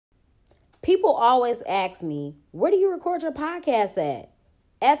People always ask me, where do you record your podcast at?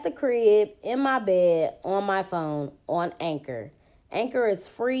 At the crib, in my bed, on my phone, on Anchor. Anchor is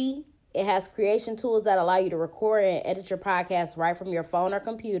free. It has creation tools that allow you to record and edit your podcast right from your phone or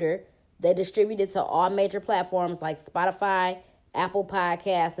computer. They distribute it to all major platforms like Spotify, Apple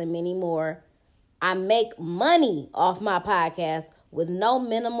Podcasts, and many more. I make money off my podcast with no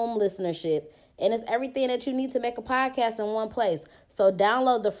minimum listenership. And it's everything that you need to make a podcast in one place. So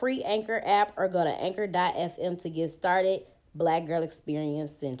download the free Anchor app or go to anchor.fm to get started. Black Girl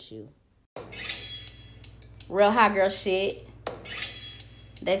Experience sent you. Real hot girl shit.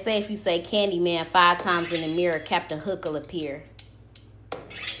 They say if you say Candyman 5 times in the mirror, Captain Hook will appear.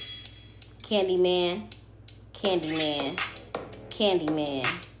 Candyman, Candyman, Candyman,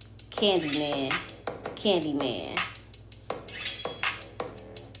 Candyman, Candyman.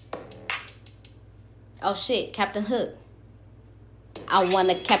 Oh shit, Captain Hook. I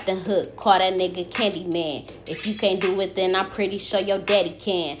want a Captain Hook, call that nigga Candyman. If you can't do it, then I'm pretty sure your daddy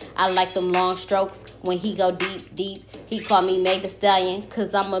can. I like them long strokes when he go deep, deep. He call me Meg Thee Stallion,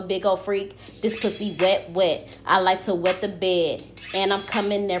 cause I'm a big old freak. This pussy wet, wet. I like to wet the bed. And I'm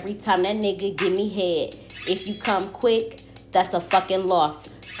coming every time that nigga give me head. If you come quick, that's a fucking loss.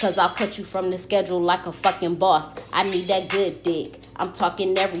 Cause I'll cut you from the schedule like a fucking boss. I need that good dick. I'm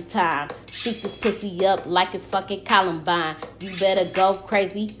talking every time. Shoot this pussy up like it's fucking Columbine. You better go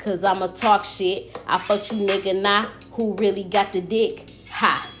crazy, cause I'ma talk shit. I fucked you nigga now, who really got the dick?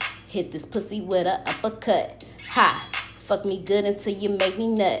 Ha! Hit this pussy with a uppercut. Ha! Fuck me good until you make me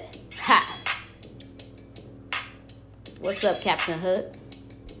nut. Ha! What's up, Captain Hook?